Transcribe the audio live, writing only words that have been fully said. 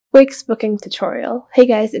Wix booking tutorial. Hey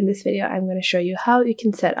guys, in this video I'm going to show you how you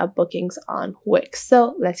can set up bookings on Wix.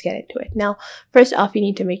 So let's get into it. Now, first off, you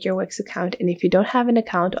need to make your Wix account, and if you don't have an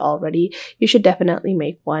account already, you should definitely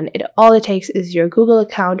make one. All it takes is your Google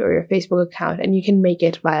account or your Facebook account, and you can make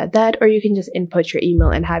it via that, or you can just input your email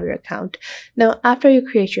and have your account. Now, after you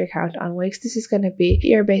create your account on Wix, this is going to be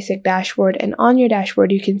your basic dashboard, and on your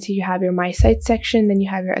dashboard you can see you have your My Site section, then you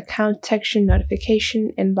have your account section,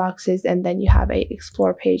 notification, inboxes, and then you have a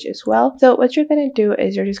explore page as well. So what you're going to do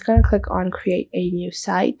is you're just going to click on create a new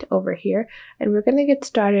site over here, and we're going to get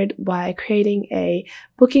started by creating a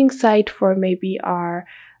booking site for maybe our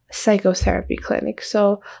psychotherapy clinic.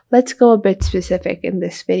 So let's go a bit specific in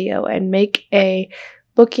this video and make a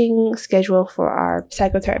booking schedule for our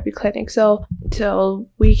psychotherapy clinic. So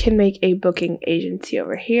we can make a booking agency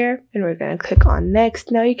over here, and we're going to click on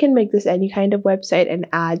next. Now you can make this any kind of website and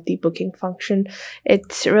add the booking function.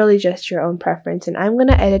 It's really just your own preference, and I'm going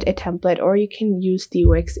to edit a template, or you can use the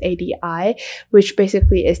Wix ADI, which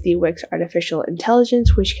basically is the Wix artificial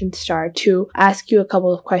intelligence, which can start to ask you a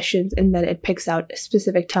couple of questions, and then it picks out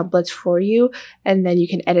specific templates for you, and then you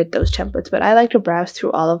can edit those templates. But I like to browse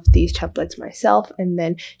through all of these templates myself and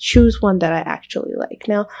then choose one that I actually like.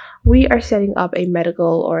 Now, we are setting up a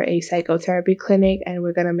medical or a psychotherapy clinic, and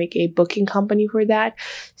we're going to make a booking company for that.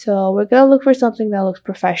 So we're going to look for something that looks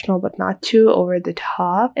professional but not too over the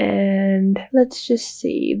top. And let's just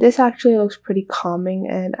see. This actually looks pretty calming,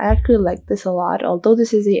 and I actually like this a lot. Although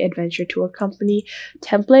this is a adventure tour company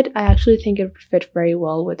template, I actually think it would fit very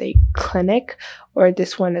well with a clinic, or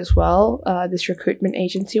this one as well, this recruitment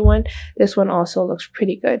agency one. This one also looks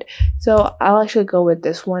pretty good. So I'll actually go with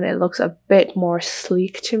this one. It looks a bit more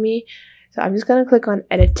sleek to me. So I'm just going to click on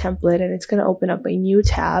edit template, and it's going to open up a new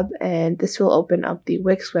tab, and this will open up the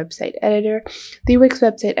Wix website editor. The Wix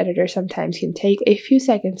website editor sometimes can take a few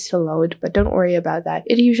seconds to load, but don't worry about that.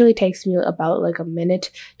 It usually takes me about like a minute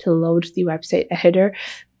to load the website editor.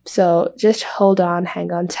 So just hold on,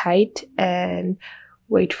 hang on tight, and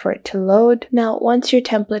wait for it to load. Now, once your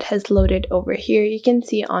template has loaded over here, you can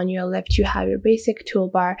see on your left you have your basic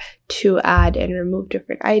toolbar to add and remove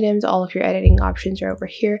different items. All of your editing options are over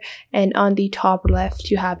here, and on the top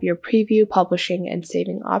left you have your preview, publishing, and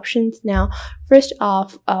saving options. Now, first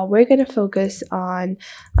off, we're going to focus on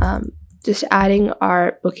just adding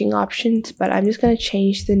our booking options, but I'm just going to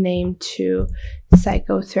change the name to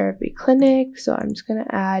psychotherapy clinic. So I'm just going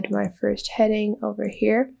to add my first heading over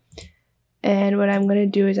here. And what I'm going to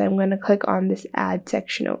do is I'm going to click on this add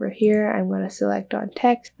section over here. I'm going to select on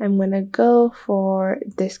text. I'm going to go for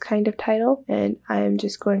this kind of title, and I'm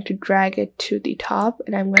just going to drag it to the top,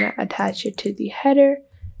 and I'm going to attach it to the header.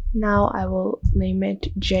 Now I will name it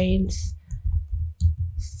Jane's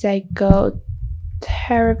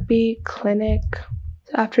Psychotherapy Clinic.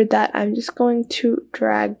 So after that, I'm just going to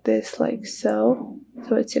drag this like so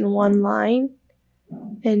it's in one line.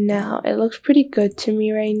 And now it looks pretty good to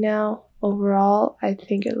me right now. Overall, I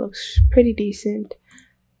think it looks pretty decent,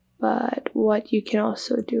 but what you can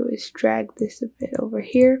also do is drag this a bit over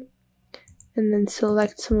here and then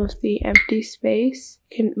select some of the empty space.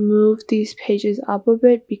 You can move these pages up a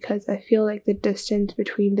bit because I feel like the distance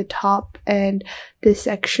between the top and this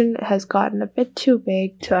section has gotten a bit too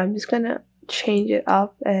big, so I'm just gonna change it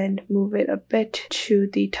up and move it a bit to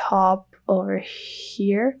the top over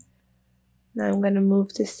here. Now I'm gonna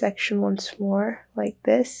move this section once more like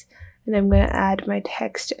this, and I'm going to add my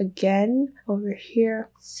text again over here.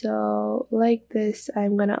 So like this,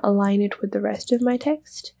 I'm going to align it with the rest of my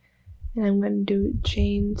text. And I'm going to do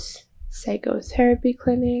Jane's Psychotherapy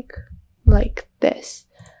Clinic like this.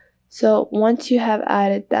 So once you have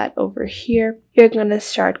added that over here, you're going to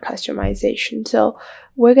start customization. So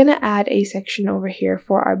we're going to add a section over here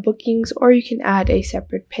for our bookings, or you can add a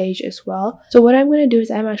separate page as well. So what I'm going to do is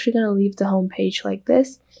I'm actually going to leave the home page like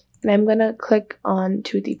this. And I'm going to click on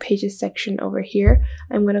to the pages section over here.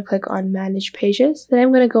 I'm going to click on manage pages. Then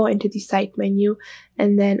I'm going to go into the site menu,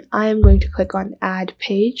 and then I'm going to click on add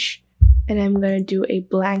page, and I'm going to do a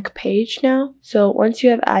blank page now. So once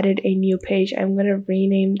you have added a new page, I'm going to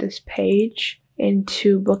rename this page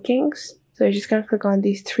into bookings. So you're just going to click on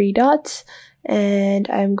these three dots, and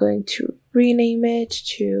I'm going to rename it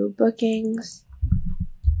to bookings.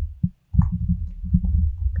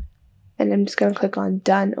 And I'm just going to click on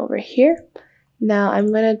done over here. Now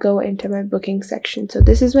I'm going to go into my booking section. So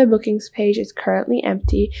this is my bookings page. It's currently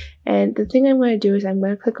empty. And the thing I'm going to do is I'm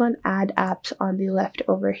going to click on add apps on the left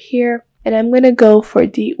over here. And I'm going to go for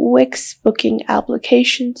the Wix booking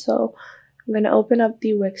application. So I'm going to open up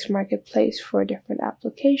the Wix marketplace for different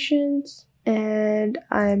applications. And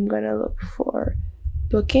I'm going to look for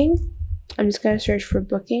booking. I'm just going to search for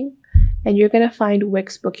booking. and you're going to find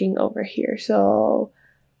Wix booking over here. So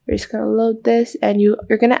we're just going to load this, and you're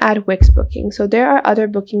going to add Wix booking. So there are other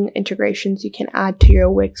booking integrations you can add to your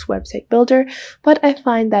Wix website builder, but I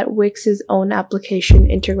find that Wix's own application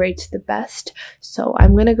integrates the best. So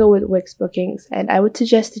I'm going to go with Wix bookings, and I would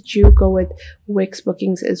suggest that you go with Wix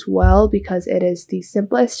bookings as well, because it is the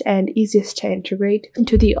simplest and easiest to integrate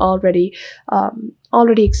into the already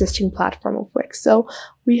existing platform of Wix. So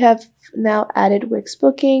we have now added Wix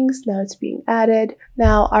bookings. Now it's being added.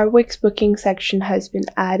 Now our Wix booking section has been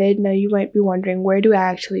added. Now you might be wondering, where do I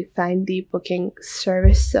actually find the booking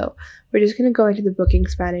service? So we're just going to go into the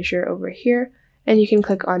bookings manager over here, and you can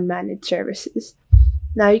click on manage services.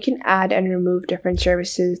 Now you can add and remove different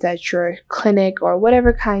services that your clinic or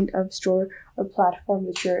whatever kind of store or platform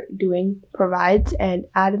that you're doing provides, and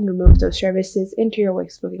add and remove those services into your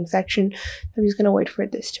Wix booking section. I'm just going to wait for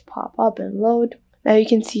this to pop up and load. Now you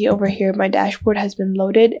can see over here my dashboard has been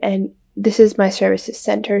loaded, and this is my services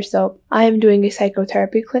center. So I am doing a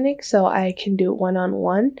psychotherapy clinic, so I can do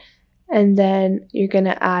one-on-one. And then you're going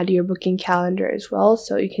to add your booking calendar as well.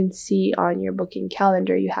 So you can see on your booking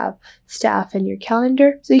calendar, you have staff in your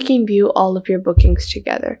calendar. So you can view all of your bookings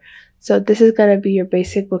together. So this is going to be your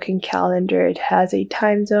basic booking calendar. It has a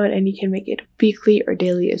time zone, and you can make it weekly or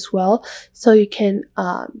daily as well. So you can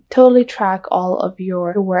totally track all of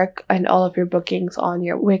your work and all of your bookings on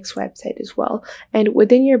your Wix website as well. And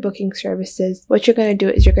within your booking services, what you're going to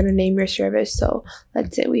do is you're going to name your service. So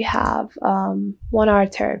let's say we have 1 hour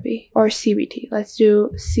therapy or CBT. Let's do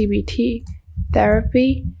CBT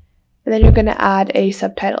therapy. And then you're going to add a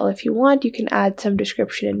subtitle if you want. You can add some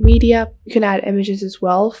description and media. You can add images as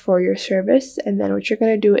well for your service. And then what you're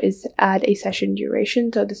going to do is add a session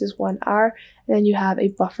duration. So this is 1 hour. And then you have a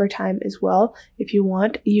buffer time as well if you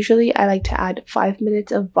want. Usually I like to add 5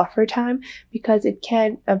 minutes of buffer time, because it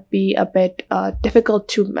can be a bit difficult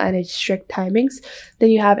to manage strict timings. Then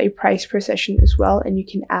you have a price per session as well, and you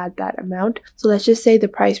can add that amount. So let's just say the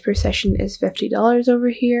price per session is $50 over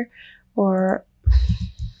here, or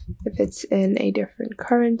if it's in a different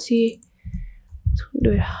currency,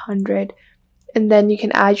 do it 100. And then you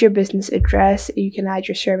can add your business address, you can add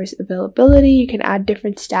your service availability, you can add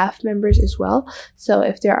different staff members as well. So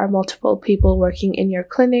if there are multiple people working in your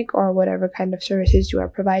clinic or whatever kind of services you are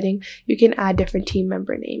providing, you can add different team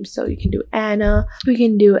member names. So you can do Anna, we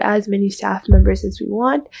can do as many staff members as we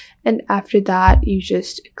want. And after that, you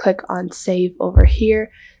just click on save over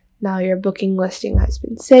here. Now your booking listing has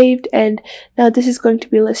been saved, and now this is going to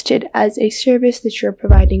be listed as a service that you're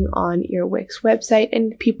providing on your Wix website,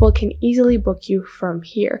 and people can easily book you from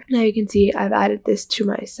here. Now you can see I've added this to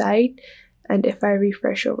my site, and if I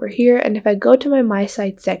refresh over here, and if I go to my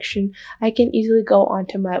site section, I can easily go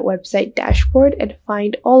onto my website dashboard and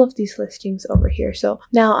find all of these listings over here. So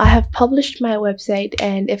now I have published my website,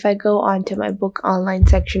 and if I go onto my book online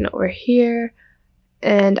section over here,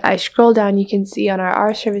 and I scroll down, you can see on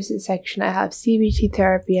our services section, I have CBT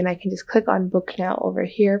therapy, and I can just click on book now over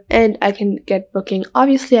here, and I can get booking.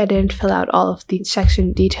 Obviously, I didn't fill out all of the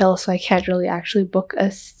section details, so I can't really actually book a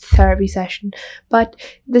therapy session, but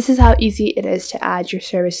this is how easy it is to add your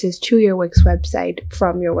services to your Wix website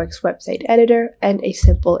from your Wix website editor, and a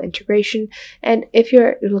simple integration. And if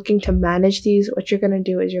you're looking to manage these, what you're going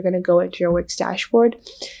to do is you're going to go into your Wix dashboard,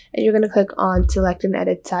 and you're going to click on select and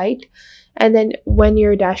edit site. And then when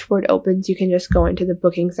your dashboard opens, you can just go into the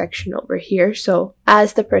booking section over here. So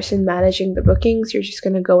as the person managing the bookings, you're just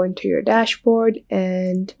going to go into your dashboard.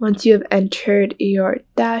 And once you have entered your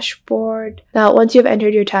dashboard,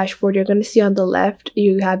 you're going to see on the left,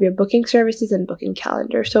 you have your booking services and booking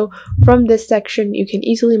calendar. So from this section, you can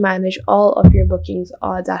easily manage all of your bookings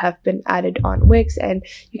that have been added on Wix, and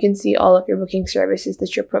you can see all of your booking services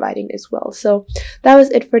that you're providing as well. So that was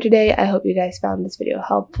it for today. I hope you guys found this video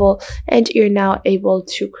helpful, and you're now able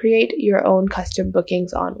to create your own custom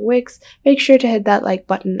bookings on Wix. Make sure to hit that like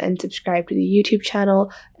button and subscribe to the YouTube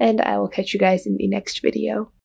channel, and I will catch you guys in the next video.